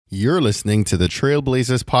You're listening to the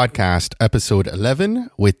Trailblazers Podcast, episode 11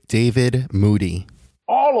 with David Moody.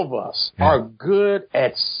 All of us are good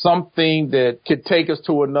at something that could take us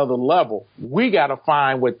to another level. We got to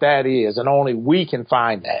find what that is, and only we can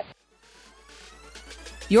find that.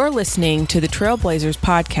 You're listening to the Trailblazers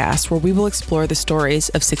Podcast, where we will explore the stories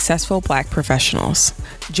of successful Black professionals.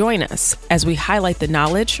 Join us as we highlight the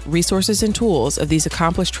knowledge, resources, and tools of these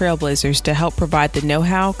accomplished trailblazers to help provide the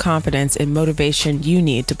know-how, confidence, and motivation you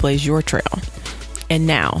need to blaze your trail. And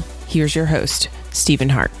now, here's your host, Stephen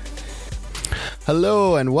Hart.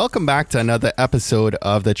 Hello, and welcome back to another episode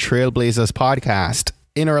of the Trailblazers Podcast.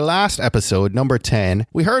 In our last episode, number 10,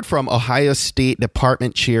 we heard from Ohio State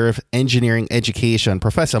Department Chair of Engineering Education,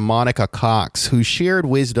 Professor Monica Cox, who shared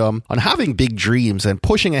wisdom on having big dreams and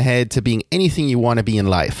pushing ahead to being anything you want to be in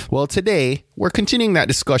life. Well, today, we're continuing that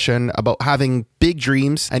discussion about having big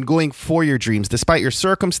dreams and going for your dreams despite your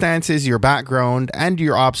circumstances, your background, and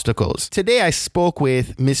your obstacles. Today, I spoke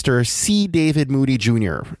with Mr. C. David Moody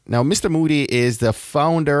Jr. Now, Mr. Moody is the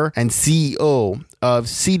founder and CEO of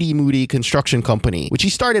C.D. Moody Construction Company, which he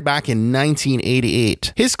started back in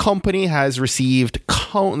 1988. His company has received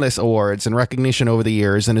countless awards and recognition over the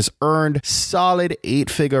years and has earned solid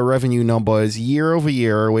 8-figure revenue numbers year over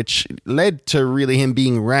year, which led to really him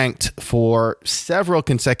being ranked for several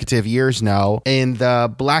consecutive years now in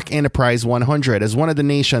the Black Enterprise 100 as one of the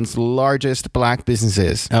nation's largest Black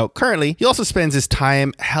businesses. Now, currently, he also spends his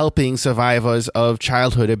time helping survivors of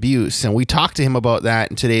childhood abuse, and we talked to him about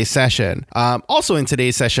that in today's session. Also in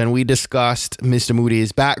today's session, we discussed Mr.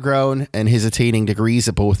 Moody's background and his attaining degrees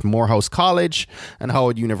at both Morehouse College and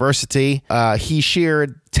Howard University. He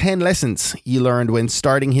shared 10 lessons he learned when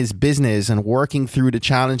starting his business and working through the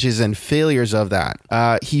challenges and failures of that.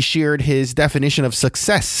 He shared his definition of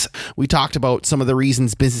success. We talked about some of the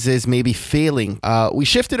reasons businesses may be failing. We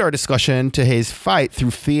shifted our discussion to his fight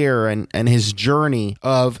through fear and his journey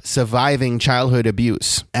of surviving childhood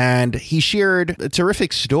abuse. And he shared a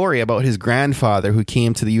terrific story about his grandfather who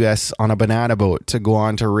came to the U.S. on a banana boat to go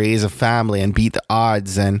on to raise a family and beat the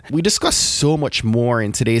odds. And we discussed so much more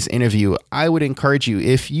in today's interview. I would encourage you,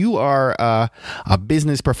 if you are a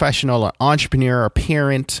business professional, an entrepreneur, a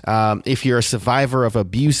parent, if you're a survivor of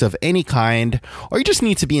abuse of any kind, or you just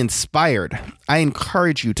need to be inspired, I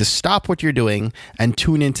encourage you to stop what you're doing and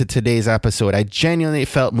tune into today's episode. I genuinely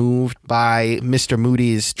felt moved by Mr.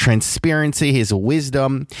 Moody's transparency, his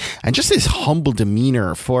wisdom, and just his humble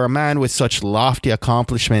demeanor for a man with such lofty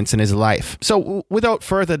accomplishments in his life. So without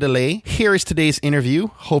further delay, here is today's interview.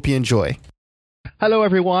 Hope you enjoy. Hello,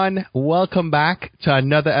 everyone. Welcome back to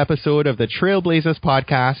another episode of the Trailblazers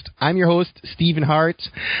Podcast. I'm your host, Stephen Hart,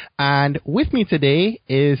 and with me today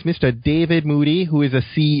is Mr. David Moody, who is a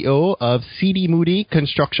CEO of C.D. Moody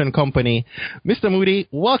Construction Company. Mr. Moody,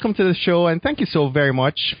 welcome to the show, and thank you so very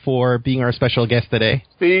much for being our special guest today.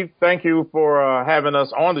 Steve, thank you for having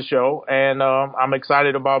us on the show, and I'm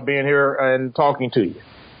excited about being here and talking to you.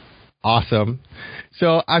 Awesome.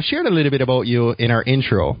 So I've shared a little bit about you in our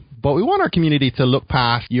intro, but we want our community to look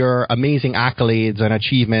past your amazing accolades and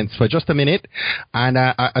achievements for just a minute. And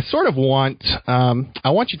I sort of want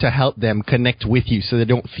you to help them connect with you so they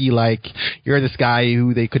don't feel like you're this guy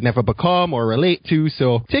who they could never become or relate to.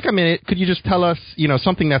 So take a minute. Could you just tell us,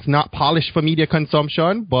 something that's not polished for media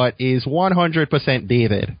consumption, but is 100%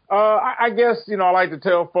 David? I guess, I like to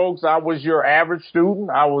tell folks I was your average student.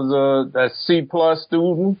 I was a C-plus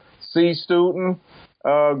student, C student,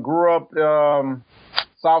 grew up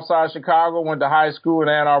Southside Chicago, went to high school in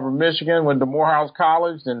Ann Arbor, Michigan, went to Morehouse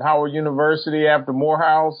College, then Howard University after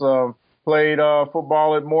Morehouse, played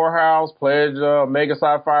football at Morehouse, pledged Omega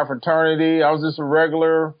Psi Phi fraternity. I was just a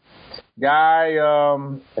regular guy,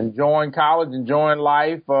 enjoying college, enjoying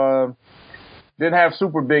life. Didn't have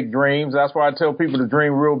super big dreams. That's why I tell people to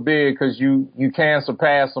dream real big, because you can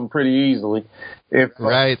surpass them pretty easily.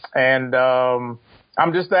 Right.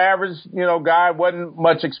 I'm just the average, guy. Wasn't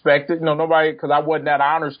much expected. Nobody, because I wasn't that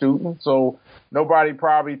honor student, so nobody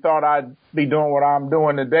probably thought I'd be doing what I'm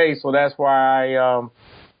doing today. So that's why I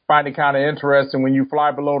find it kind of interesting when you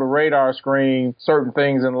fly below the radar screen, certain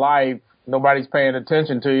things in life, nobody's paying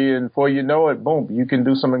attention to you, and before you know it, boom, you can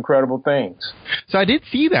do some incredible things. So I did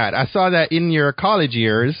see that. I saw that in your college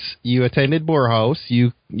years, you attended Morehouse,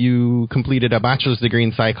 you completed a bachelor's degree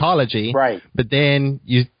in psychology. Right. But then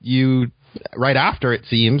you right after, it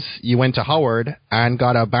seems, you went to Howard and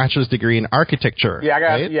got a bachelor's degree in architecture.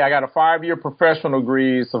 I got a 5-year professional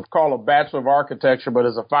degree. It's called a Bachelor of Architecture, but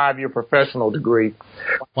it's a 5-year professional degree.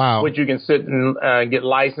 Wow. Which you can sit and get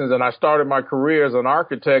licensed. And I started my career as an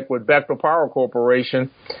architect with Bechtel Power Corporation,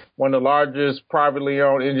 one of the largest privately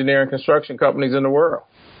owned engineering construction companies in the world.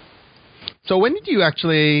 So when did you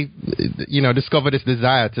actually, discover this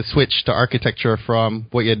desire to switch to architecture from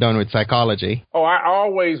what you had done with psychology? Oh, I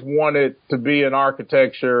always wanted to be in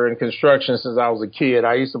architecture and construction since I was a kid.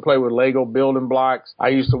 I used to play with Lego building blocks. I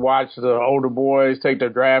used to watch the older boys take their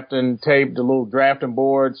drafting tape, the little drafting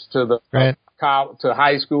boards to the to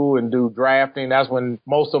high school and do drafting. That's when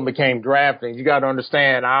most of them became drafting. You got to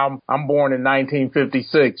understand, I'm born in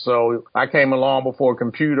 1956, so I came along before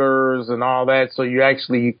computers and all that. So you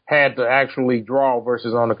actually had to actually draw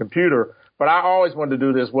versus on a computer. But I always wanted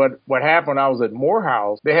to do this. What happened, I was at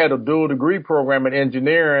Morehouse. They had a dual degree program in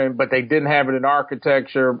engineering, but they didn't have it in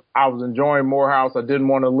architecture. I was enjoying Morehouse. I didn't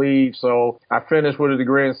want to leave. So I finished with a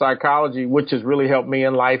degree in psychology, which has really helped me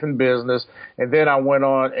in life and business. And then I went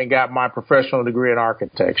on and got my professional degree in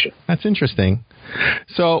architecture. That's interesting.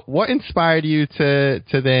 So what inspired you to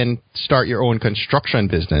then start your own construction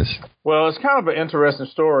business? Well, it's kind of an interesting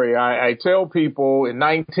story. I tell people in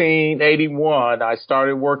 1981, I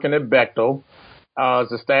started working at Bechtel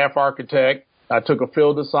as a staff architect. I took a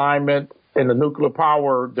field assignment in the nuclear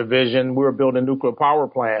power division. We were building nuclear power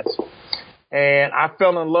plants. And I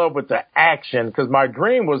fell in love with the action because my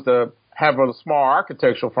dream was to have a small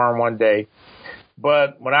architectural firm one day.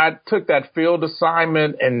 But when I took that field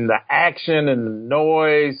assignment and the action and the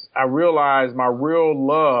noise, I realized my real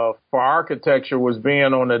love for architecture was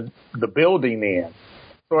being on the building end.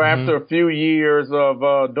 So after a few years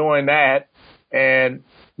of doing that, and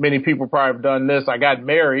many people probably have done this, I got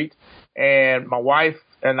married, and my wife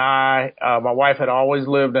and my wife had always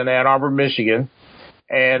lived in Ann Arbor, Michigan.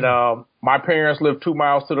 And my parents lived 2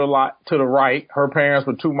 miles to the right. Her parents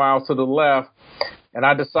were 2 miles to the left. And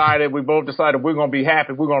we both decided we're going to be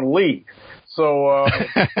happy. We're going to leave. So,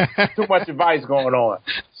 too much advice going on.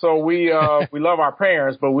 So we love our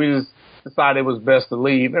parents, but we just decided it was best to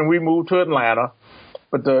leave. And we moved to Atlanta.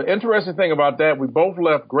 But the interesting thing about that, we both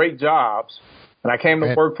left great jobs. And I came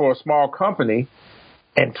to work for a small company.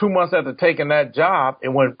 And 2 months after taking that job,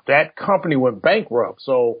 that company went bankrupt.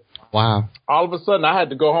 So wow. All of a sudden I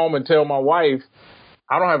had to go home and tell my wife,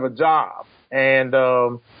 I don't have a job. And,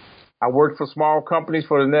 I worked for small companies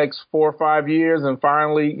for the next 4 or 5 years. And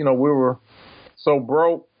finally, we were so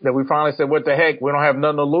broke that we finally said, what the heck? We don't have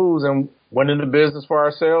nothing to lose, and went into business for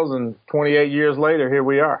ourselves. And 28 years later, here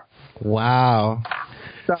we are. Wow.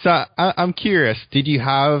 So I'm curious, did you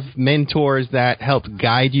have mentors that helped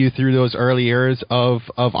guide you through those early years of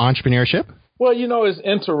entrepreneurship? Well, it's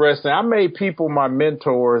interesting. I made people my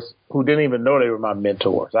mentors who didn't even know they were my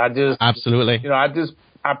mentors. Absolutely.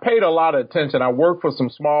 I paid a lot of attention. I worked for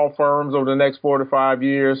some small firms over the next 4 to 5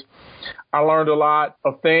 years. I learned a lot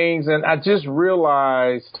of things, and I just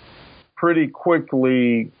realized pretty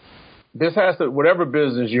quickly whatever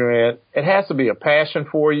business you're in, it has to be a passion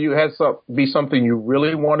for you. It has to be something you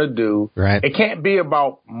really want to do. Right. It can't be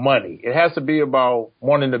about money. It has to be about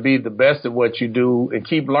wanting to be the best at what you do and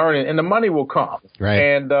keep learning, and the money will come. Right.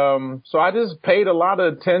 And so I just paid a lot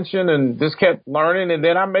of attention and just kept learning. And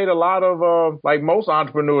then I made a lot of, like most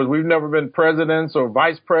entrepreneurs, we've never been presidents or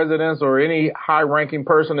vice presidents or any high-ranking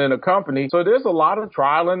person in a company. So there's a lot of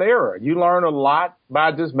trial and error. You learn a lot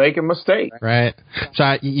by just making mistakes. Right.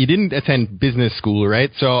 So you didn't attend business school, right?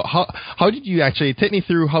 So how did you actually, take me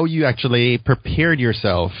through how you actually prepared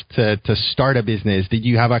yourself to start a business? Did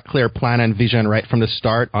you have a clear plan and vision right from the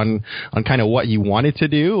start on kind of what you wanted to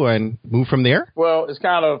do and move from there? Well, it's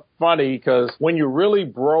kind of funny because when you're really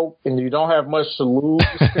broke and you don't have much to lose,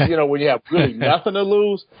 when you have really nothing to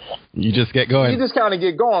lose, you just get going. You just kind of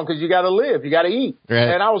get going because you got to live, you got to eat. Right.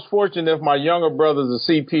 And I was fortunate if my younger brother's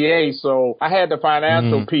a CPA, so I had the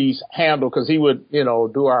financial piece handled because he would,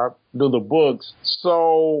 do the books.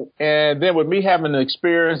 So, and then with me having the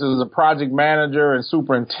experience as a project manager and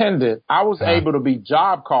superintendent, I was able to be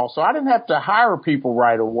job called. So I didn't have to hire people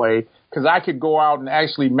right away because I could go out and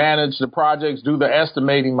actually manage the projects, do the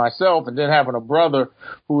estimating myself. And then having a brother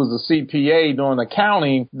who was a CPA doing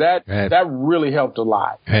accounting, that really helped a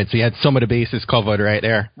lot. Right. So you had some of the bases covered right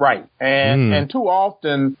there. Right. And too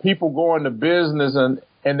often people go into business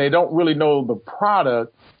and they don't really know the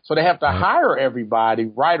product. So they have to hire everybody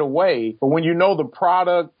right away. But when you know the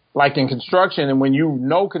product, like in construction, and when you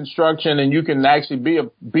know construction and you can actually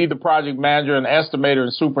be the project manager and estimator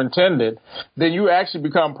and superintendent, then you actually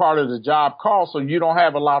become part of the job call. So you don't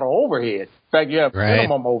have a lot of overhead. In fact, you have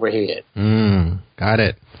minimum overhead. Got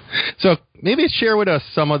it. So maybe share with us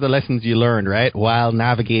some of the lessons you learned, right, while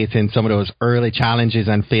navigating some of those early challenges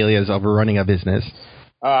and failures of running a business.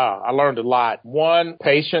 I learned a lot. One,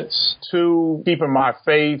 patience. Two, keeping my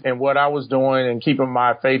faith in what I was doing and keeping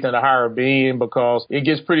my faith in the higher being, because it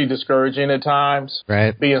gets pretty discouraging at times.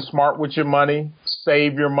 Right. Being smart with your money,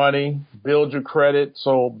 save your money, build your credit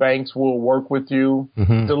so banks will work with you,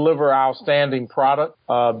 deliver outstanding product,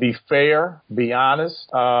 be fair, be honest,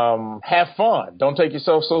 have fun. Don't take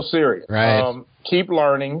yourself so serious. Right. Keep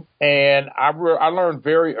learning. And I learned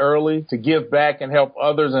very early to give back and help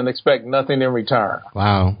others and expect nothing in return.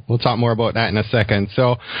 Wow. We'll talk more about that in a second.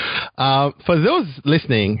 So for those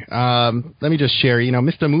listening, let me just share,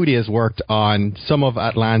 Mr. Moody has worked on some of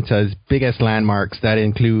Atlanta's biggest landmarks that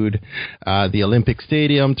include the Olympic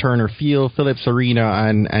Stadium, Turner Field, Phillips Arena,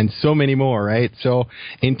 and so many more, right? So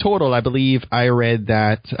in total, I believe I read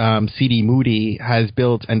that CD Moody has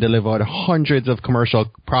built and delivered hundreds of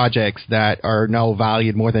commercial projects that are now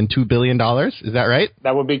valued more than $2 billion. Is that right?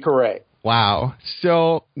 That would be correct. Wow.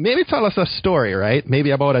 So maybe tell us a story, right?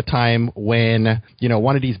 Maybe about a time when,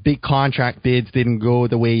 one of these big contract bids didn't go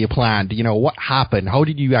the way you planned. What happened? How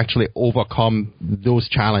did you actually overcome those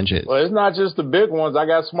challenges? Well, it's not just the big ones. I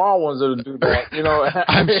got small ones that'll do that,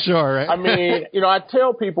 I'm sure, right? I mean, I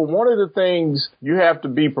tell people one of the things you have to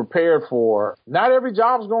be prepared for, not every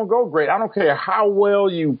job is going to go great. I don't care how well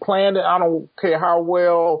you planned it. I don't care how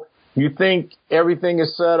well you think everything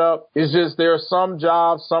is set up. It's just there are some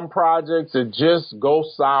jobs, some projects that just go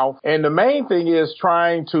south. And the main thing is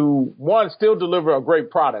trying to, one, still deliver a great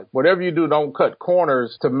product. Whatever you do, don't cut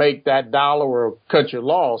corners to make that dollar or cut your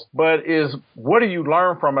loss. But is what do you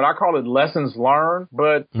learn from it? I call it lessons learned.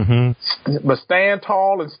 But stand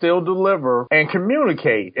tall and still deliver and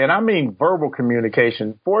communicate. And I mean verbal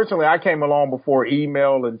communication. Fortunately, I came along before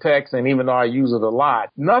email and text, and even though I use it a lot,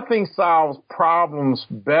 nothing solves problems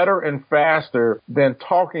better and faster than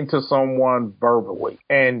talking to someone verbally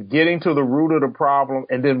and getting to the root of the problem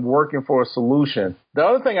and then working for a solution. The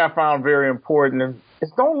other thing I found very important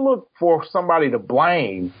is don't look for somebody to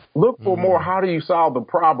blame. Look for more, how do you solve the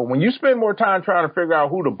problem? When you spend more time trying to figure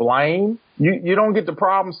out who to blame, you don't get the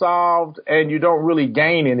problem solved and you don't really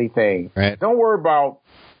gain anything. Right. Don't worry about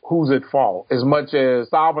who's at fault as much as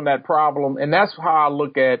solving that problem. And that's how I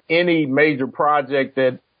look at any major project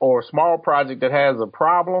or small project that has a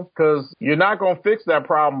problem, because you're not going to fix that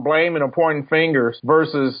problem blaming or pointing fingers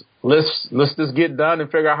versus let's just get done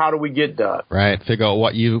and figure out how do we get done. Right. Figure out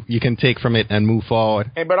what you can take from it and move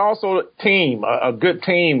forward. But also team, a good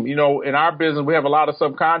team. In our business, we have a lot of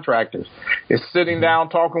subcontractors. It's sitting down,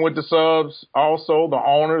 talking with the subs, also the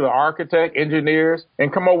owner, the architect, engineers,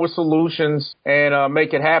 and come up with solutions and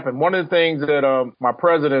make it happen. One of the things that my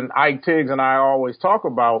president, Ike Tiggs, and I always talk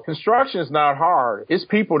about, construction is not hard. It's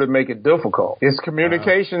people that make it difficult. It's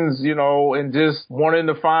communications, and just wanting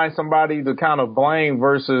to find somebody to kind of blame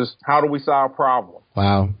versus how do we solve problems.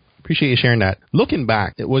 Wow. Appreciate you sharing that. Looking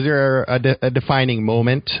back, was there a defining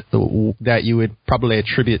moment that you would probably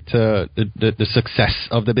attribute to the success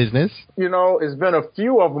of the business? It's been a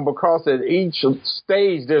few of them, because at each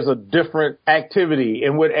stage there's a different activity.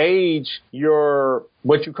 And with age, your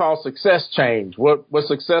what you call success change. What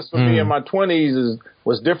success for me in my 20s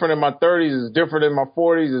was different in my 30s, is different in my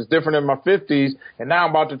 40s, is different in my 50s, and now I'm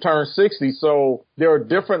about to turn 60. So there are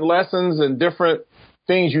different lessons and different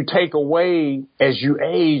things you take away as you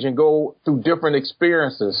age and go through different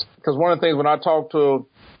experiences. Because one of the things when I talk to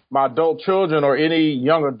my adult children or any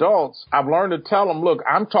young adults, I've learned to tell them, look,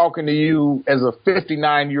 I'm talking to you as a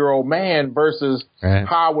 59-year-old man versus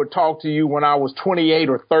how I would talk to you when I was 28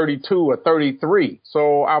 or 32 or 33.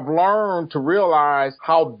 So I've learned to realize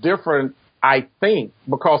how different I think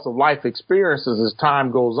because of life experiences as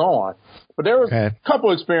time goes on. But there was a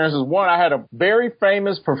couple experiences. One, I had a very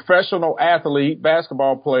famous professional athlete,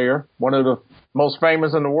 basketball player, one of the most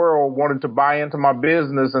famous in the world, wanted to buy into my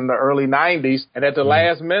business in the early 90s. And at the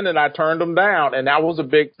last minute, I turned him down. And that was a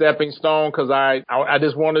big stepping stone because I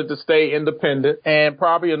just wanted to stay independent. And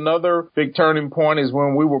probably another big turning point is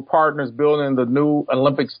when we were partners building the new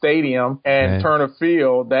Olympic Stadium and Turner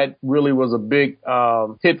Field. That really was a big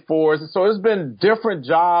hit for us. So it's been different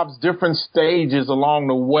jobs, different stages along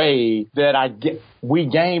the way that we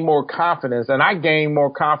gain more confidence, and I gain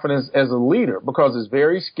more confidence as a leader because it's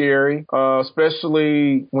very scary,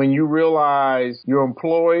 especially when you realize your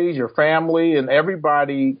employees, your family, and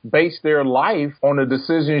everybody base their life on the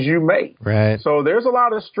decisions you make. Right. So there's a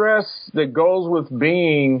lot of stress that goes with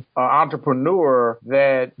being an entrepreneur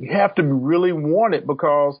that you have to really want it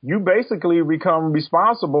because you basically become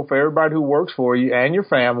responsible for everybody who works for you and your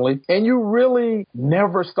family, and you really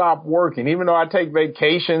never stop working. Even though I take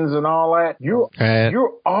vacations and all that,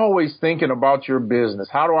 you're always thinking about your business.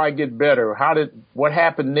 How do I get better? What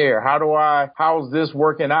happened there? How do I how's this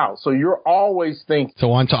working out? So you're always thinking. So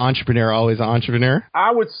once an entrepreneur, always an entrepreneur?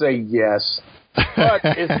 I would say yes. But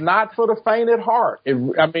it's not for the faint at heart.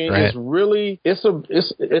 It's really,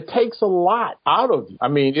 it takes a lot out of you. I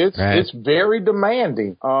mean, it's very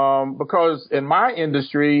demanding. Because in my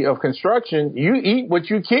industry of construction, you eat what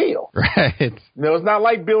you kill. Right. You know, it's not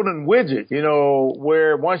like building widgets, you know,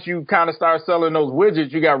 where once you kind of start selling those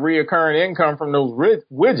widgets, you got reoccurring income from those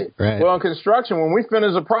widgets. Right. Well, in construction, when we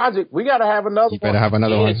finish a project, we got to have another one. You better have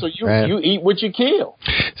another one. So you eat what you kill.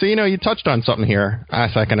 So, you know, you touched on something here a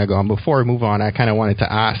second ago. And before we move on, I kind of wanted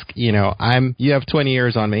to ask, you know, you have 20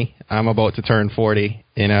 years on me. I'm about to turn 40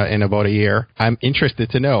 in about a year. I'm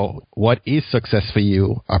interested to know, what is success for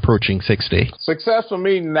you approaching 60? Success for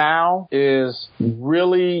me now is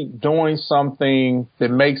really doing something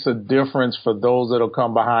that makes a difference for those that'll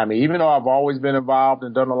come behind me. Even though I've always been involved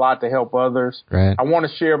and done a lot to help others, right. I want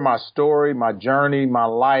to share my story, my journey, my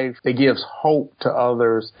life that gives hope to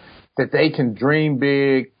others that they can dream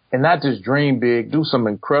big. And not just dream big, do some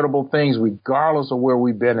incredible things regardless of where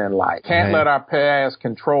we've been in life. Can't let our past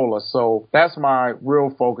control us. So that's my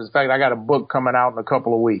real focus. In fact, I got a book coming out in a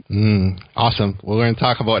couple of weeks. Awesome. We're going to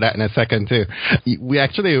talk about that in a second too. We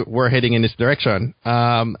actually were heading in this direction.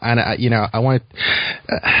 I'm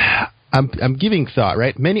giving thought,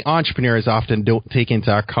 right? Many entrepreneurs often don't take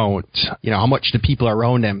into account, you know, how much the people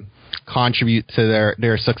around them contribute to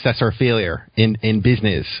their success or failure in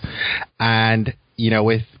business. And, you know,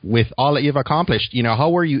 with all that you've accomplished, you know, how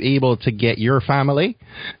were you able to get your family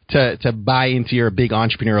to buy into your big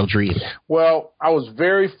entrepreneurial dream? Well, I was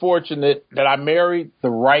very fortunate that I married the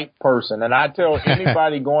right person. And I tell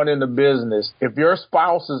anybody going into business, if your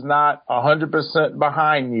spouse is not 100%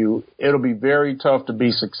 behind you, it'll be very tough to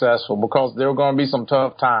be successful because there are going to be some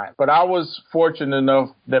tough times. But I was fortunate enough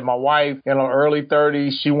that my wife, in her early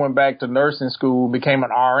 30s, she went back to nursing school, became an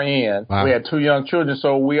RN. Wow. We had 2 young children,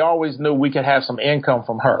 so we always knew we could have some income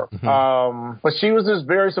from her. But she was just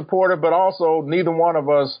very supportive, but also neither one of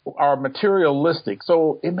us are materialistic.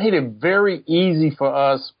 So it made it very easy for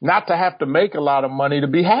us not to have to make a lot of money to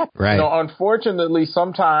be happy. Right. You know, unfortunately,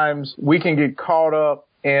 sometimes we can get caught up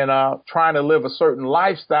and trying to live a certain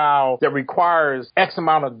lifestyle that requires X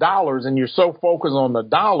amount of dollars, and you're so focused on the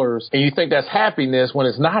dollars, and you think that's happiness when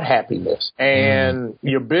it's not happiness. And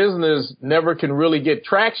your business never can really get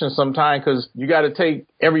traction sometimes because you got to take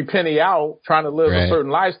every penny out trying to live a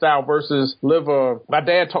certain lifestyle versus my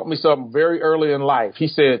dad taught me something very early in life. He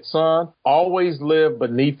said, son, always live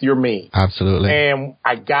beneath your means. Absolutely. And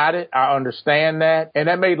I got it. I understand that. And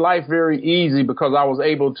that made life very easy because I was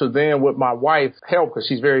able to then, with my wife's help, because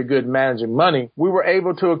she's very good at managing money, we were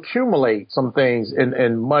able to accumulate some things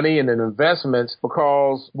in money and in investments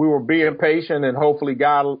because we were being patient, and hopefully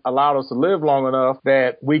God allowed us to live long enough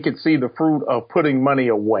that we could see the fruit of putting money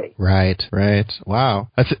away. Right. Wow.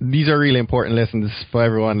 These are really important lessons for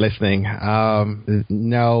everyone listening.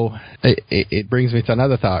 Now, it brings me to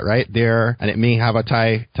another thought right there, and it may have a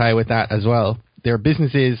tie with that as well. There are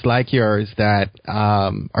businesses like yours that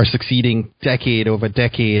are succeeding decade over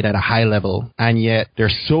decade at a high level, and yet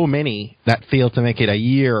there's so many that fail to make it a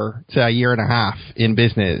year to a year and a half in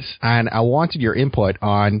business. And I wanted your input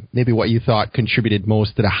on maybe what you thought contributed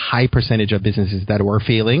most to the high percentage of businesses that were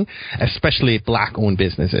failing, especially Black-owned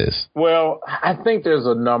businesses. Well, I think there's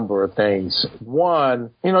a number of things.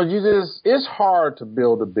 One, you know, it's hard to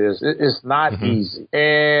build a business. It's not easy.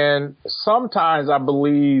 And sometimes I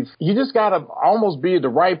believe you just got to almost be at the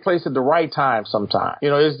right place at the right time sometimes. You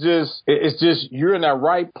know, it's just you're in that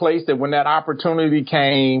right place that when that opportunity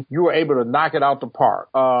came, you were able to knock it out the park.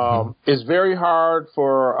 It's very hard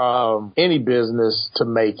for any business to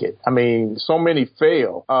make it. I mean, so many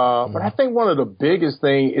fail. But I think one of the biggest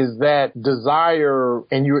things is that desire,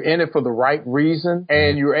 and you're in it for the right reason,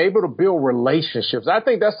 and you're able to build relationships. I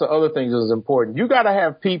think that's the other thing that is important. You got to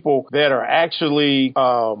have people that are actually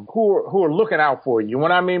who are looking out for you.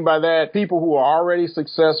 What I mean by that, people who are already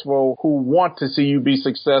successful, who want to see you be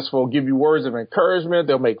successful, give you words of encouragement.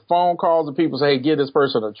 They'll make phone calls to people, say, hey, give this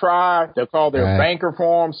person a try. They'll call their banker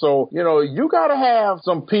for them. So, you know, you got to have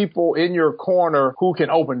some people in your corner who can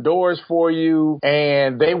open doors for you,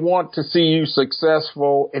 and they want to see you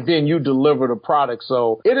successful, and then you deliver the product.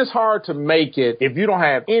 So it is hard to make it if you don't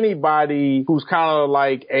have anybody who's kind of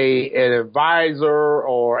like an advisor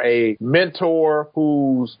or a mentor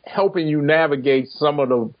who's helping you navigate some of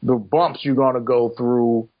the bumps you're going to go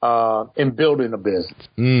through in building a business.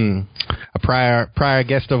 A prior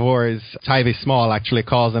guest of ours, Tyvee Small, actually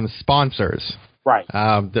calls them sponsors. Right.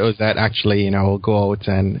 Those that actually, go out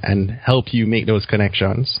and help you make those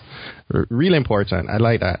connections. Really important. I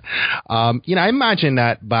like that. I imagine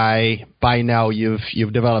that by now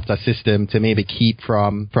you've developed a system to maybe keep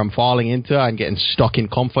from falling into and getting stuck in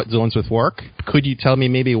comfort zones with work. Could you tell me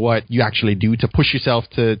maybe what you actually do to push yourself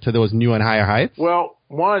to those new and higher heights? Well,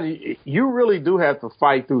 one, you really do have to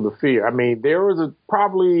fight through the fear. I mean, there was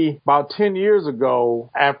probably about 10 years ago,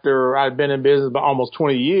 after I'd been in business about almost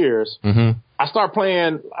 20 years, I started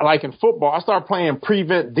playing, like in football, I started playing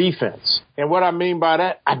prevent defense. And what I mean by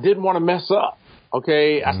that, I didn't want to mess up.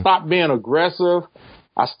 Okay. I stopped being aggressive.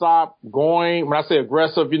 I stopped going, when I say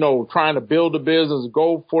aggressive, trying to build a business,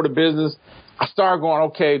 go for the business. I started going,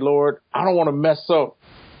 okay, Lord, I don't want to mess up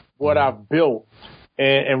what I've built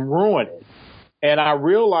and ruin it. And I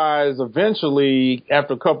realized eventually,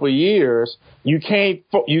 after a couple of years, you can't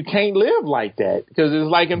live like that, because it's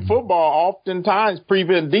like in football. Oftentimes,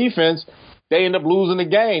 prevent defense, they end up losing the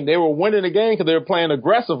game. They were winning the game because they were playing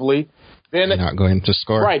aggressively. Then they're not going to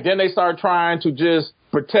score. Right. Then they start trying to just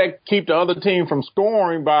keep the other team from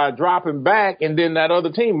scoring by dropping back, and then that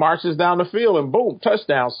other team marches down the field and boom,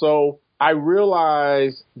 touchdown. So I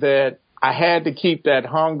realized that I had to keep that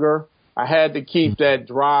hunger. I had to keep that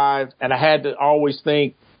drive, and I had to always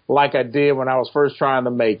think like I did when I was first trying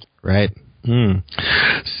to make it. Right.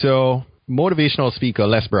 So motivational speaker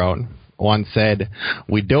Les Brown once said,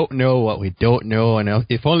 "We don't know what we don't know, and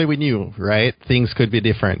if only we knew, right, things could be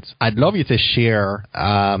different." I'd love you to share,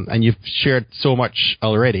 and you've shared so much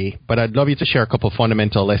already, but I'd love you to share a couple of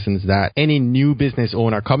fundamental lessons that any new business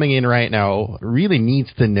owner coming in right now really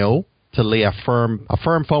needs to know to lay a firm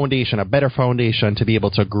foundation, a better foundation to be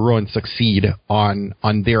able to grow and succeed on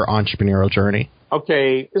their entrepreneurial journey.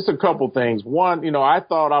 Okay, it's a couple things. One, I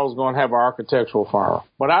thought I was going to have an architectural firm,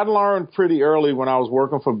 but I learned pretty early when I was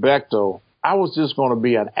working for Bechtel, I was just going to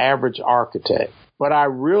be an average architect. But I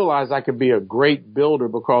realized I could be a great builder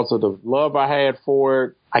because of the love I had for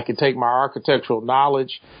it. I could take my architectural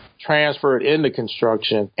knowledge, transfer it into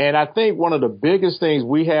construction. And I think one of the biggest things,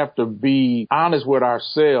 we have to be honest with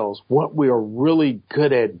ourselves, what we are really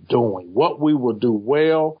good at doing, what we will do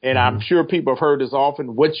well. And I'm sure people have heard this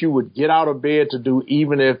often, what you would get out of bed to do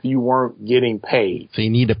even if you weren't getting paid. So you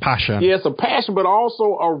need a passion. Yes, a passion, but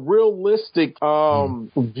also a realistic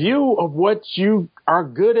view of what you are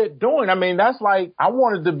good at doing. I mean, that's like, I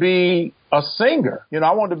wanted to be a singer.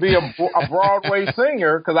 I wanted to be a Broadway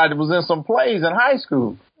singer because I was in some plays in high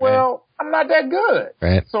school. Well, I'm not that good.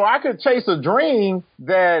 Right. So I could chase a dream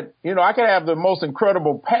that, I could have the most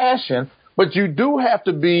incredible passion, but you do have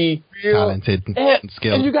to be real, talented and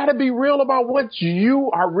skilled. And you got to be real about what you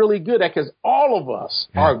are really good at, because all of us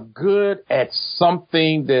are good at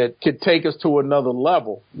something that could take us to another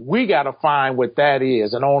level. We got to find what that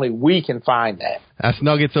is, and only we can find that. That's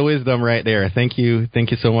nuggets of wisdom right there. Thank you.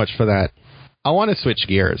 Thank you so much for that. I want to switch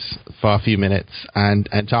gears for a few minutes and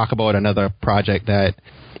talk about another project that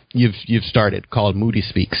you've started called Moody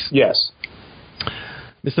Speaks. Yes.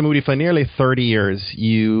 Mr. Moody, for nearly 30 years,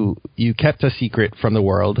 you kept a secret from the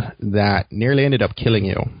world that nearly ended up killing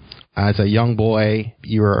you. As a young boy,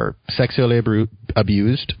 you were sexually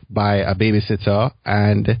abused by a babysitter,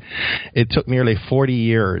 and it took nearly 40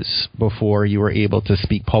 years before you were able to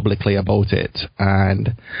speak publicly about it.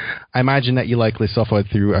 And I imagine that you likely suffered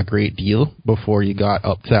through a great deal before you got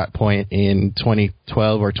up to that point in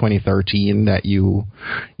 2012 or 2013 that you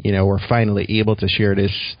were finally able to share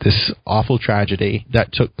this awful tragedy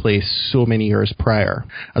that took place so many years prior.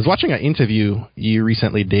 I was watching an interview you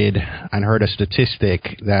recently did and heard a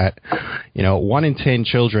statistic that 1 in 10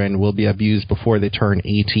 children will be abused before they turn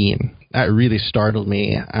 18. That really startled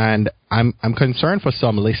me, and I'm concerned for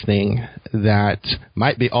some listening that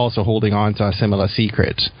might be also holding on to a similar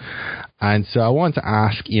secret. And so I want to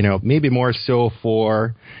ask, maybe more so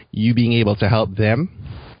for you being able to help them.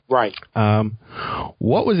 Right.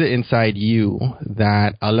 What was it inside you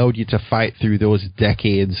that allowed you to fight through those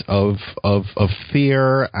decades of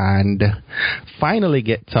fear and finally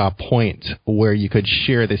get to a point where you could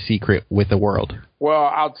share the secret with the world?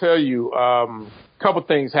 Well, I'll tell you, a couple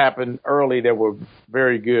things happened early that were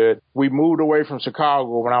very good. We moved away from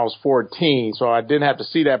Chicago when I was 14, so I didn't have to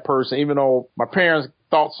see that person, even though my parents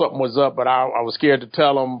thought something was up, but I was scared to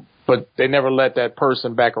tell them. But they never let that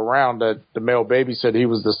person back around, the male babysitter. He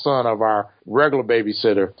was the son of our regular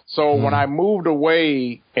babysitter. So when I moved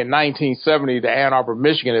away in 1970 to Ann Arbor,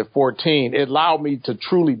 Michigan at 14, it allowed me to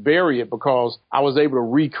truly bury it because I was able to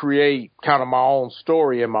recreate kind of my own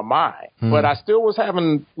story in my mind. But I still was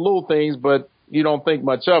having little things, but you don't think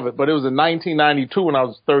much of it. But it was in 1992 when I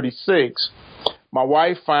was 36. My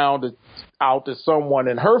wife found out that someone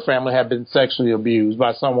in her family had been sexually abused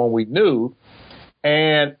by someone we knew.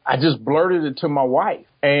 And I just blurted it to my wife.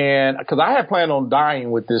 And because I had planned on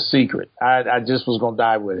dying with this secret. I just was going to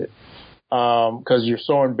die with it. Because you're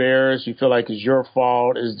so embarrassed. You feel like it's your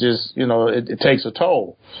fault. It's just, it takes a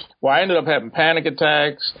toll. Well, I ended up having panic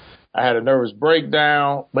attacks. I had a nervous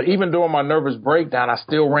breakdown. But even during my nervous breakdown, I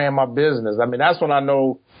still ran my business. I mean, that's when I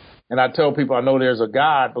know, and I tell people I know there's a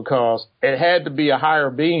God, because it had to be a higher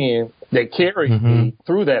being that carried me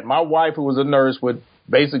through that. My wife, who was a nurse, would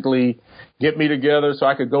basically get me together so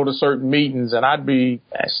I could go to certain meetings, and I'd be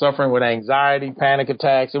suffering with anxiety, panic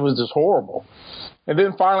attacks. It was just horrible. And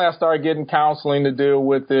then finally I started getting counseling to deal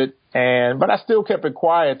with it. But I still kept it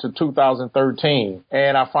quiet to 2013.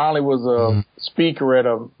 And I finally was a speaker at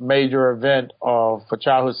a major event for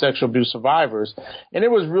childhood sexual abuse survivors. And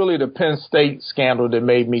it was really the Penn State scandal that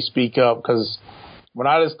made me speak up, because when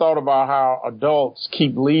I just thought about how adults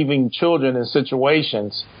keep leaving children in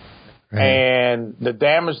situations, and the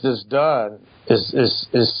damage that's done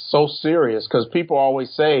is so serious, because people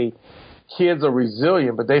always say kids are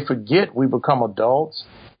resilient, but they forget we become adults.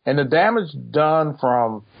 And the damage done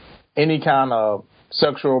from any kind of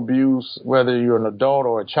sexual abuse, whether you're an adult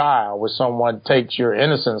or a child, where someone takes your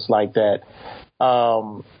innocence like that.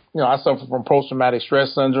 I suffer from post-traumatic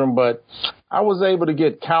stress syndrome, but I was able to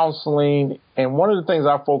get counseling. And one of the things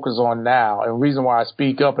I focus on now, and the reason why I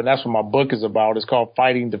speak up, and that's what my book is about, is called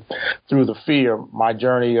Fighting Through the Fear, My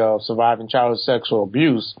Journey of Surviving Childhood Sexual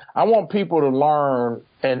Abuse. I want people to learn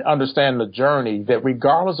and understand the journey, that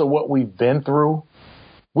regardless of what we've been through,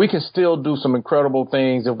 we can still do some incredible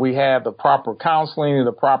things if we have the proper counseling and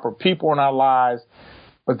the proper people in our lives.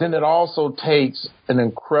 But then it also takes an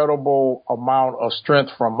incredible amount of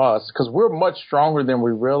strength from us, because we're much stronger than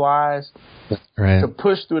we realize, to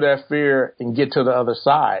push through that fear and get to the other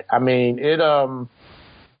side. I mean, it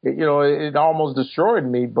almost destroyed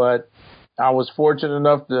me, but I was fortunate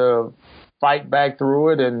enough to fight back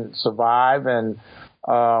through it and survive. And,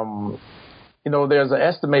 there's an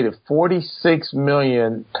estimated 46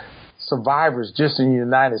 million survivors just in the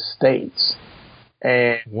United States.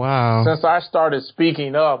 And since I started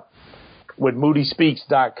speaking up with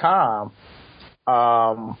MoodySpeaks.com,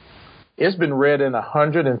 it's been read in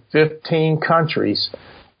 115 countries.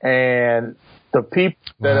 And the people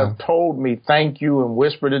that have told me thank you and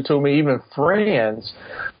whispered it to me, even friends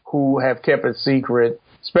who have kept it secret,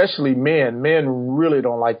 especially men. Men really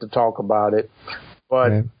don't like to talk about it.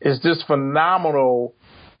 But it's just phenomenal,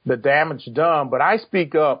 the damage done. But I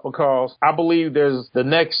speak up because I believe there's the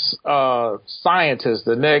next scientist,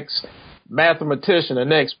 the next mathematician, the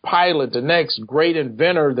next pilot, the next great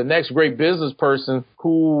inventor, the next great business person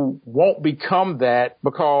who won't become that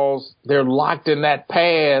because they're locked in that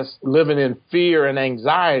past, living in fear and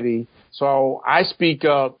anxiety. So I speak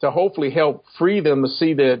up to hopefully help free them to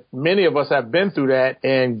see that many of us have been through that,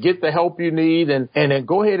 and get the help you need, and then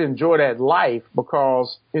go ahead and enjoy that life,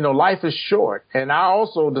 because, life is short. And I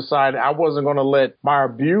also decided I wasn't going to let my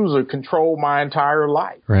abuser control my entire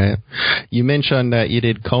life. Right. You mentioned that you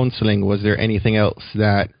did counseling. Was there anything else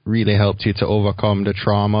that really helped you to overcome the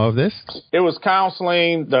trauma of this? It was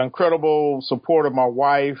counseling, the incredible support of my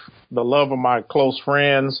wife, the love of my close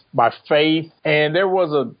friends, my faith, and there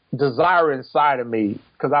was a desire inside of me,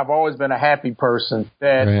 because I've always been a happy person,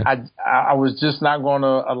 that I was just not going to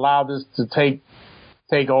allow this to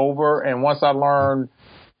take over. And once I learned,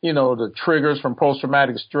 the triggers from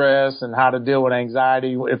post-traumatic stress and how to deal with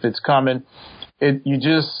anxiety if it's coming,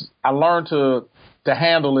 I learned to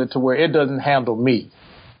handle it to where it doesn't handle me.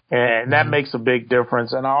 And that makes a big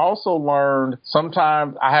difference. And I also learned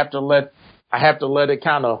sometimes I have to let it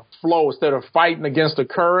kind of flow instead of fighting against the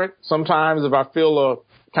current. Sometimes if I feel a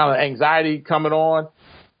kind of anxiety coming on,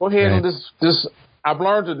 go ahead and just I've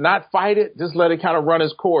learned to not fight it. Just let it kind of run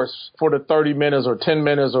its course for the 30 minutes or 10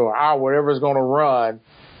 minutes or an hour, whatever it's going to run.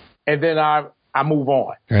 And then I move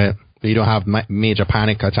on. Right. But you don't have major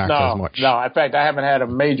panic attacks as much. No. In fact, I haven't had a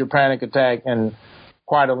major panic attack in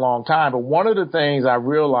quite a long time. But one of the things I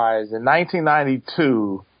realized in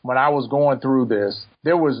 1992, when I was going through this,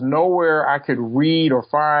 there was nowhere I could read or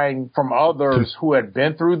find from others who had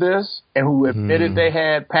been through this and who admitted they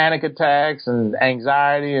had panic attacks and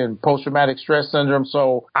anxiety and post-traumatic stress syndrome.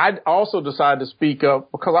 So I also decided to speak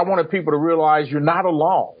up because I wanted people to realize you're not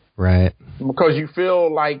alone. Right. Because you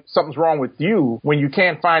feel like something's wrong with you when you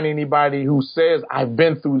can't find anybody who says, I've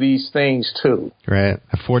been through these things too. Right.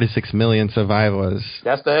 46 million survivors.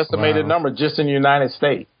 That's the estimated number just in the United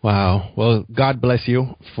States. Wow. Well, God bless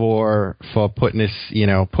you for putting this,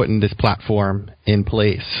 putting this platform in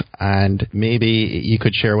place. And maybe you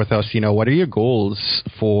could share with us, what are your goals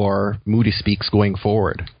for Moody Speaks going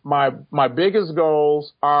forward? My biggest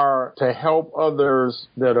goals are to help others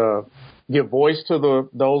that are give voice to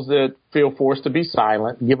those that feel forced to be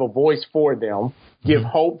silent, give a voice for them, give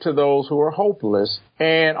hope to those who are hopeless.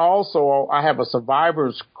 And also I have a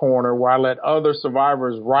survivor's corner where I let other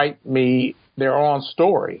survivors write me their own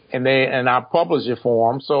story, and I publish it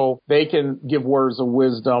for them so they can give words of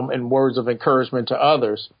wisdom and words of encouragement to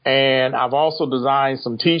others. And I've also designed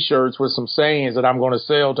some T-shirts with some sayings that I'm going to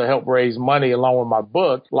sell to help raise money along with my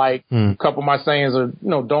book. Like a couple of my sayings are,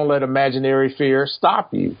 don't let imaginary fear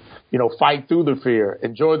stop you. Fight through the fear,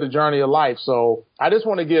 enjoy the journey of life. So I just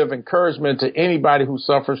want to give encouragement to anybody who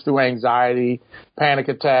suffers through anxiety, panic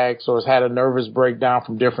attacks, or has had a nervous breakdown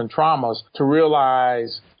from different traumas to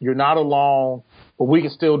realize you're not alone, but we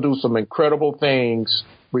can still do some incredible things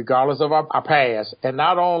regardless of our past. And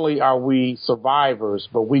not only are we survivors,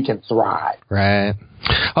 but we can thrive. Right.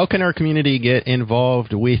 How can our community get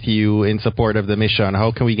involved with you in support of the mission?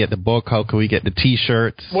 How can we get the book? How can we get the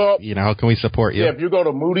T-shirts? Well, how can we support you? Yeah, if you go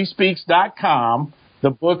to moodyspeaks.com, the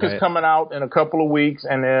book is coming out in a couple of weeks,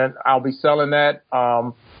 and then I'll be selling that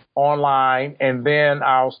online, and then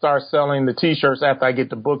I'll start selling the T-shirts after I get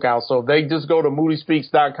the book out. So they just go to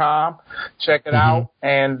moodyspeaks.com, check it out,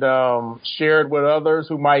 and share it with others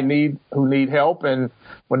who need help. And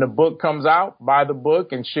when the book comes out, buy the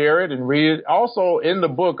book and share it and read it. Also, in the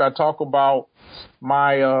book, I talk about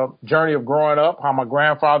my journey of growing up, how my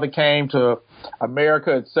grandfather came to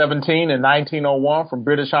America at 17 in 1901 from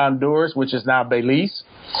British Honduras, which is now Belize.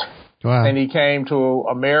 Wow. And he came to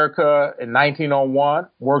America in 1901,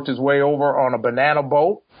 worked his way over on a banana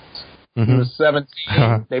boat. He was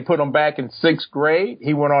 17. They put him back in 6th grade.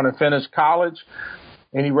 He went on and finished college,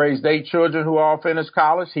 and he raised 8 children who all finished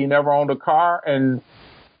college. He never owned a car. And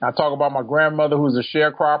I talk about my grandmother, who's a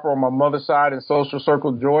sharecropper on my mother's side in Social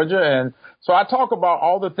Circle, Georgia. And so I talk about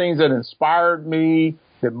all the things that inspired me,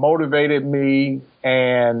 that motivated me,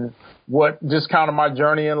 and what just kind of my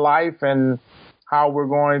journey in life, and how we're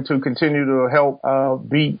going to continue to help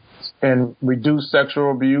beat and reduce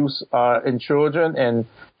sexual abuse in children, and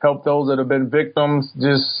help those that have been victims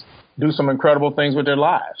just do some incredible things with their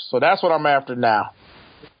lives. So that's what I'm after now.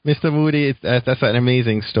 Mr. Moody, that's an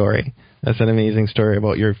amazing story. That's an amazing story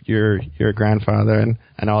about your grandfather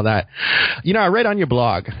and all that. I read on your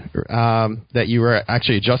blog that you were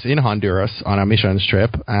actually just in Honduras on a missions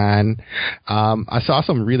trip, and I saw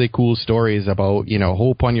some really cool stories about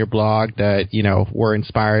hope on your blog that were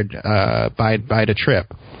inspired by the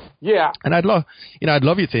trip. Yeah, and I'd love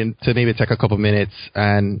you to maybe take a couple minutes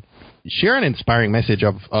and share an inspiring message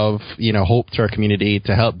of hope to our community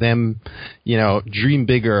to help them, dream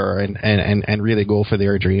bigger and really go for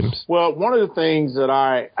their dreams. Well, one of the things that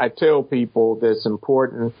I tell people that's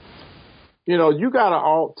important, you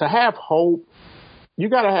gotta to have hope, you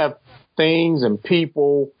gotta have things and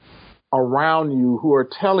people around you who are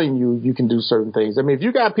telling you can do certain things. I mean, if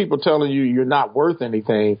you got people telling you you're not worth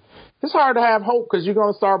anything, it's hard to have hope because you're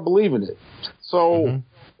going to start believing it. So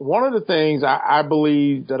one of the things I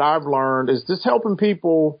believe that I've learned is just helping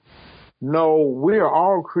people know we are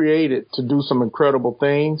all created to do some incredible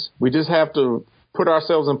things. We just have to put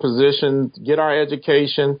ourselves in position, get our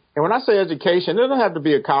education. And when I say education, it doesn't have to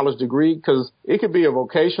be a college degree, because it could be a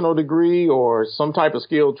vocational degree or some type of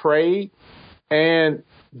skilled trade, and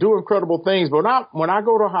do incredible things. But when I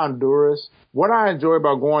go to Honduras, what I enjoy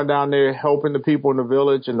about going down there, helping the people in the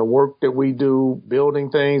village and the work that we do, building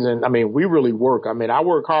things. And I mean, we really work. I mean, I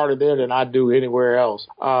work harder there than I do anywhere else,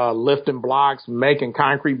 lifting blocks, making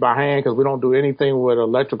concrete by hand, because we don't do anything with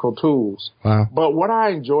electrical tools. Wow. But what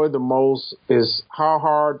I enjoy the most is how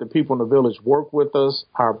hard the people in the village work with us,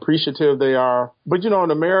 how appreciative they are. But, in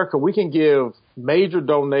America, we can give major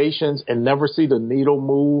donations and never see the needle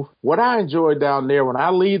move. What I enjoy down there, when I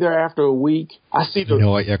leave there after a week, I see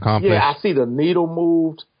what you accomplished. Yeah, I see the needle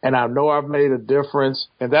moved, and I know I've made a difference.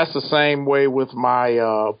 And that's the same way with my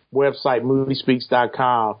website,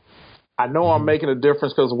 moodyspeaks.com. I know I'm making a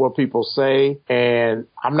difference because of what people say, and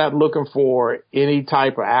I'm not looking for any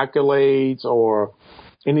type of accolades or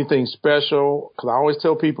anything special, because I always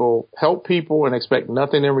tell people, help people and expect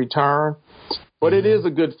nothing in return. But it is a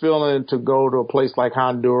good feeling to go to a place like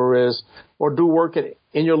Honduras or do work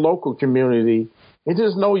in your local community and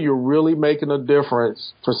just know you're really making a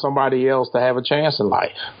difference for somebody else to have a chance in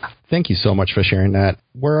life. Thank you so much for sharing that.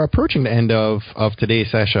 We're approaching the end of today's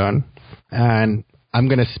session, and I'm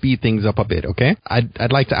going to speed things up a bit, okay?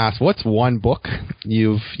 I'd like to ask, what's one book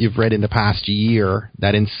you've read in the past year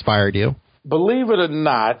that inspired you? Believe it or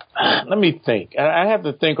not, let me think. I have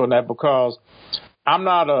to think on that, because I'm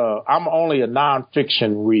only a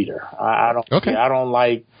nonfiction reader. I don't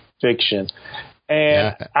like fiction.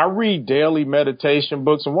 And I read daily meditation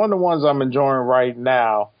books, and one of the ones I'm enjoying right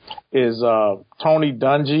now is Tony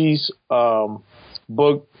Dungy's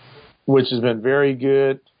book, which has been very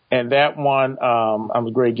good. And that one,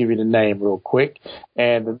 I'm going to give you the name real quick.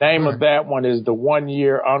 And the name of that one is the 1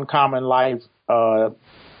 Year Uncommon Life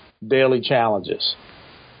Daily Challenges.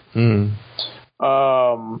 That's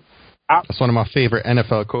one of my favorite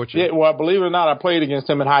NFL coaches. Yeah, well, believe it or not, I played against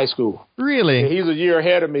him in high school. Really? He's a year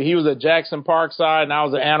ahead of me. He was at Jackson Parkside, and I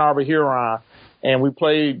was at Ann Arbor Huron. And we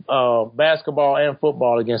played basketball and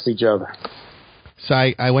football against each other. So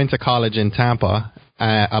I went to college in Tampa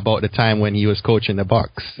about the time when he was coaching the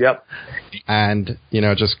Bucks. Yep. And,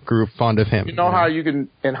 just grew fond of him. You know how you can,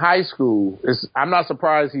 in high school, I'm not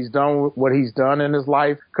surprised he's done what he's done in his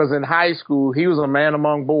life, because in high school, he was a man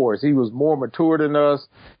among boys. He was more mature than us.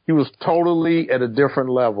 He was totally at a different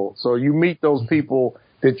level. So you meet those people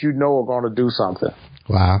that you know are going to do something.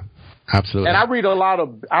 Wow. Absolutely. And I read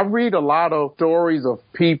a lot of stories of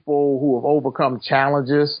people who have overcome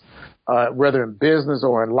challenges, whether in business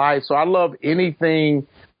or in life. So I love anything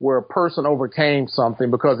where a person overcame something,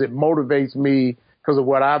 because it motivates me because of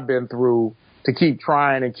what I've been through to keep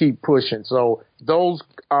trying and keep pushing. So those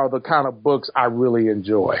are the kind of books I really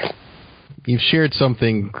enjoy. You've shared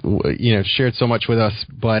something, shared so much with us,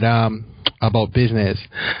 but about business.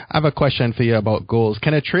 I have a question for you about goals.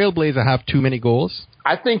 Can a trailblazer have too many goals?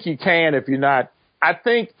 I think you can if you're not. I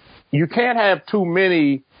think you can't have too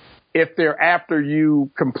many if they're after you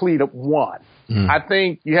complete one. I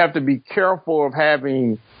think you have to be careful of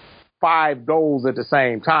having 5 goals at the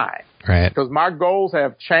same time. Right. Because my goals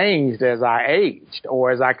have changed as I aged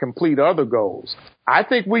or as I complete other goals. I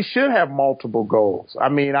think we should have multiple goals. I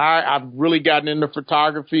mean, I've really gotten into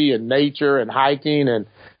photography and nature and hiking, and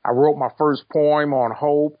I wrote my first poem on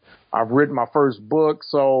hope. I've written my first book.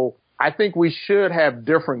 So I think we should have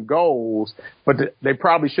different goals, but they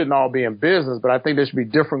probably shouldn't all be in business. But I think there should be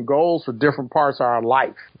different goals for different parts of our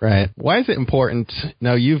life. Right. Why is it important?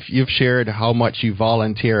 Now, you've shared how much you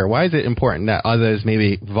volunteer. Why is it important that others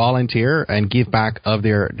maybe volunteer and give back of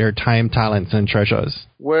their time, talents, and treasures?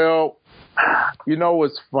 Well,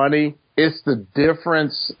 what's funny? It's the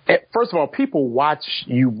difference. First of all, people watch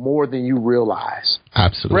you more than you realize.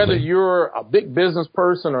 Absolutely. Whether you're a big business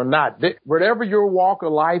person or not, whatever your walk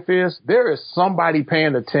of life is, there is somebody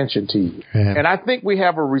paying attention to you. Yeah. And I think we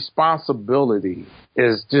have a responsibility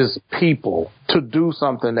as just people to do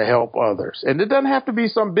something to help others. And it doesn't have to be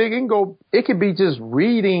some big, it could be just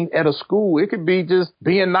reading at a school. It could be just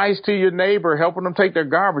being nice to your neighbor, helping them take their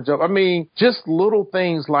garbage up. I mean, just little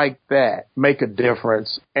things like that make a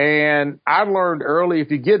difference. And I learned early, if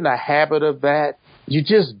you get in the habit of that, you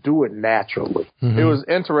just do it naturally. Mm-hmm. It was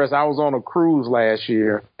interesting. I was on a cruise last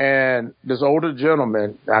year, and this older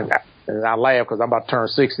gentleman, and I laugh because I'm about to turn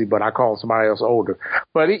 60, but I call somebody else older.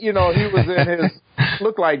 But, he was in his,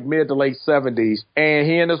 looked like mid to late 70s, and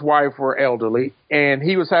he and his wife were elderly, and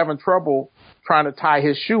he was having trouble trying to tie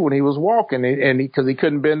his shoe when he was walking, and because he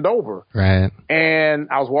couldn't bend over. Right. And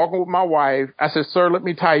I was walking with my wife. I said, "Sir, let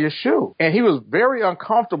me tie your shoe." And he was very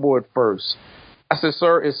uncomfortable at first. I said,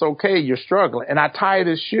 "Sir, it's okay. You're struggling." And I tied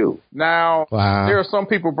his shoe. Now, There are some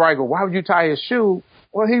people probably go, "Why would you tie his shoe?"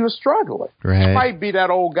 Well, he was struggling. Right. I might be that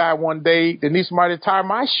old guy one day that needs somebody to tie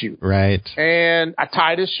my shoe. Right. And I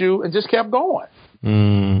tied his shoe and just kept going.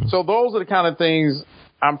 So those are the kind of things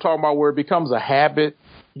I'm talking about where it becomes a habit.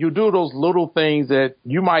 You do those little things that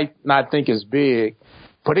you might not think is big,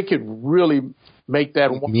 but it could really make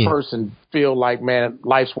that one person feel like, man,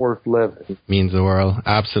 life's worth living. Means the world.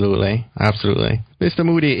 Absolutely. Absolutely. Mr.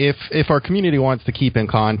 Moody, if our community wants to keep in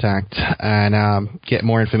contact and get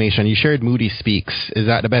more information, you shared Moody Speaks. Is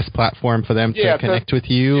that the best platform for them to connect with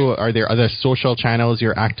you? Are there other social channels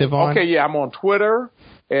you're active on? Okay, yeah, I'm on Twitter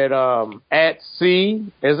at C,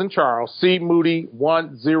 as in Charles, C Moody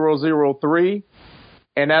 1003.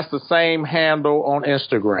 And that's the same handle on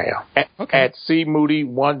Instagram at C Moody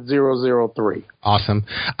 1003. Awesome.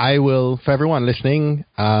 I will, for everyone listening,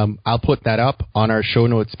 I'll put that up on our show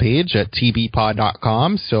notes page at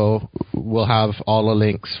tbpod.com. So we'll have all the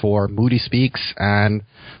links for Moody Speaks and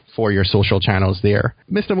for your social channels there.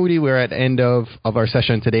 Mr. Moody, we're at the end of our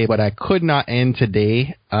session today, but I could not end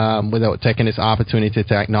today without taking this opportunity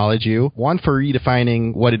to acknowledge you. One, for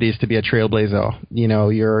redefining what it is to be a trailblazer.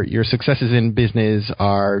 Your successes in business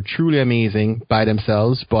are truly amazing by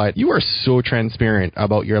themselves, but you are so transparent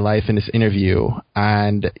about your life in this interview.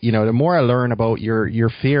 And, the more I learn about your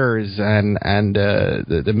fears and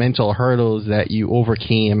the mental hurdles that you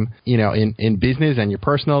overcame, in business and your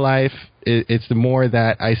personal life, it's the more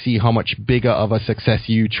that I see how much bigger of a success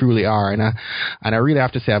you truly are. And I really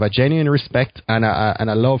have to say I have a genuine respect and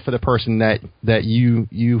a love for the person that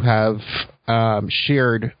you have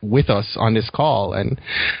shared with us on this call. And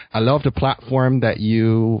I love the platform that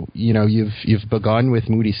you've begun with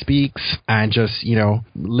Moody Speaks, and just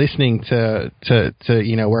listening to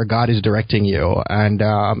where God is directing you. And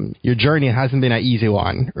your journey hasn't been an easy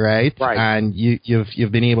one, right? And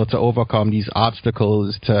you've been able to overcome these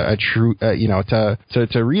obstacles to a true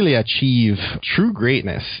to really achieve true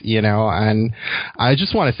greatness, and I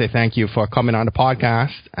just want to say thank you for coming on the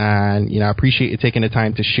podcast, and I appreciate you taking the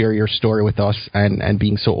time to share your story with us and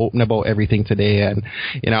being so open about everything today. And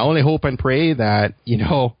I only hope and pray that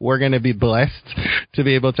we're going to be blessed to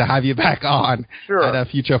be able to have you back on at a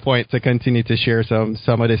future point to continue to share some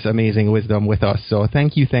of this amazing wisdom with us. So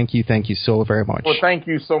thank you so very much. Well, thank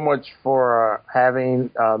you so much for having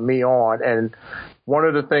me on. And one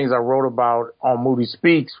of the things I wrote about on Moody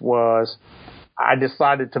Speaks was I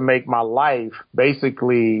decided to make my life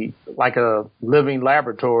basically like a living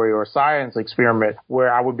laboratory or science experiment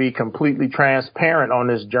where I would be completely transparent on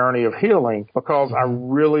this journey of healing, because I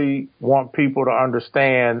really want people to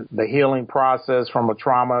understand the healing process from a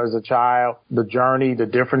trauma as a child, the journey, the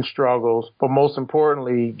different struggles, but most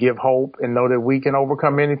importantly, give hope and know that we can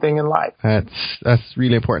overcome anything in life. That's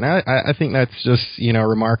really important. I think that's just,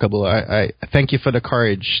 remarkable. I thank you for the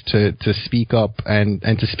courage to speak up and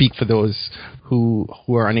to speak for those who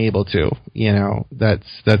are unable to.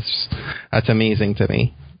 That's amazing to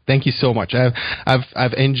me. Thank you so much.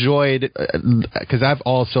 I've enjoyed, because I've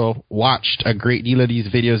also watched a great deal of these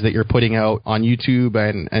videos that you're putting out on YouTube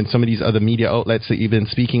and some of these other media outlets that you've been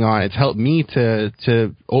speaking on. It's helped me to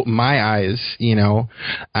open my eyes,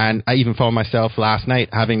 and I even found myself last night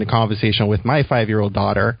having the conversation with my 5-year-old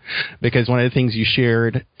daughter, because one of the things you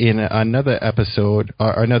shared in another episode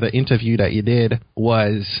or another interview that you did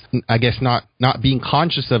was, I guess, not being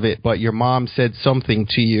conscious of it, but your mom said something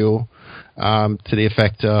to you to the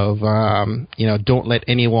effect of, don't let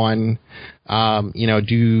anyone,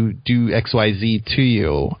 do XYZ to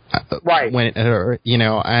you. Right. When, and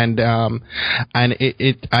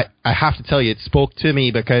I have to tell you, it spoke to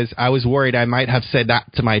me, because I was worried I might have said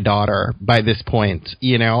that to my daughter by this point,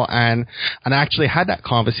 and I actually had that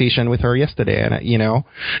conversation with her yesterday, and,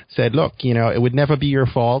 said, look, it would never be your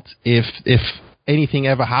fault if anything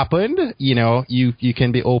ever happened, you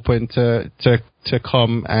can be open to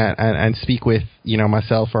come and speak with,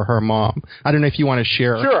 myself or her mom. I don't know if you want to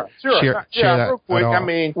share. Sure. Share that real quick. I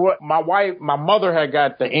mean, my mother had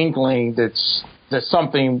got the inkling that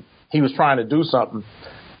something, he was trying to do something.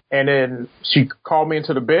 And then she called me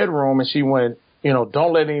into the bedroom and she went,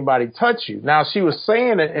 don't let anybody touch you. Now, she was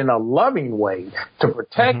saying it in a loving way to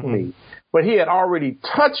protect me, but he had already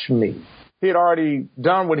touched me. He had already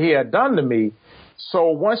done what he had done to me. So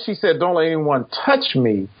once she said, don't let anyone touch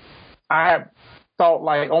me, I thought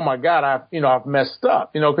like, oh my God, I've messed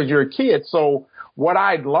up, because you're a kid. So what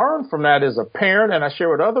I learned from that as a parent, and I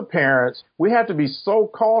share with other parents, we have to be so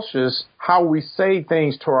cautious how we say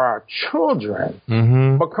things to our children,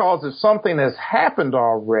 because if something has happened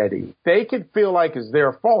already, they could feel like it's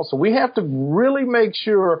their fault. So we have to really make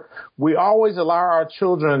sure we always allow our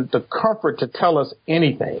children the comfort to tell us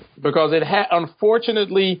anything, because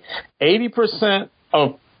unfortunately, 80%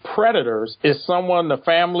 of predators is someone the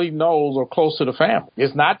family knows or close to the family.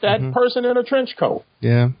 It's not that person in a trench coat.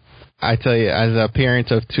 Yeah. I tell you, as a parent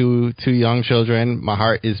of two young children, my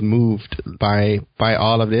heart is moved by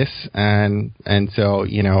all of this, and so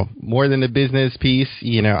more than the business piece,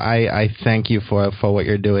 I thank you for what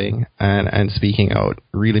you're doing and speaking out.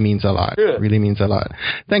 Really means a lot. Good. Really means a lot.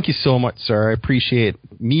 Thank you so much, sir. I appreciate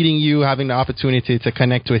meeting you, having the opportunity to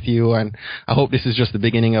connect with you, and I hope this is just the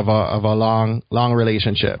beginning of a long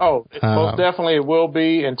relationship. Oh, most definitely it will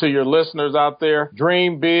be. And to your listeners out there,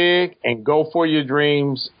 dream big and go for your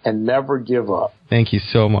dreams and never give up. Thank you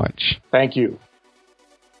so much. Thank you.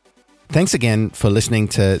 Thanks again for listening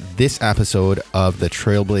to this episode of the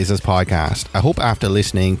Trailblazers podcast. I hope after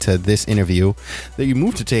listening to this interview that you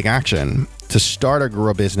move to take action, to start or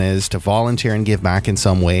grow a business, to volunteer and give back in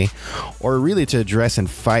some way, or really to address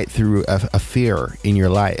and fight through a fear in your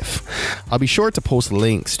life. I'll be sure to post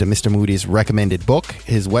links to Mr. Moody's recommended book,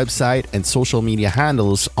 his website, and social media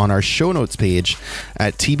handles on our show notes page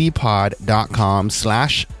at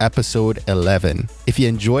tbpod.com/episode 11. If you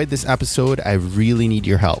enjoyed this episode, I really need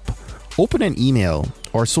your help. Open an email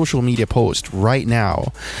or social media post right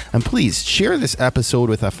now, and please share this episode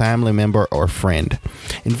with a family member or friend.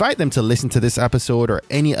 Invite them to listen to this episode or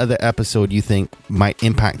any other episode you think might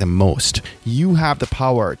impact them most. You have the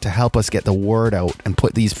power to help us get the word out and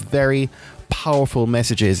put these very powerful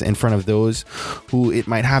messages in front of those who it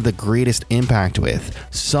might have the greatest impact with.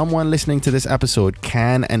 Someone listening to this episode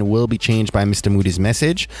can and will be changed by Mr. Moody's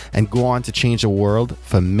message and go on to change the world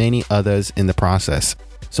for many others in the process.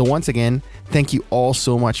 So once again, thank you all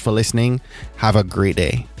so much for listening. Have a great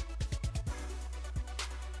day.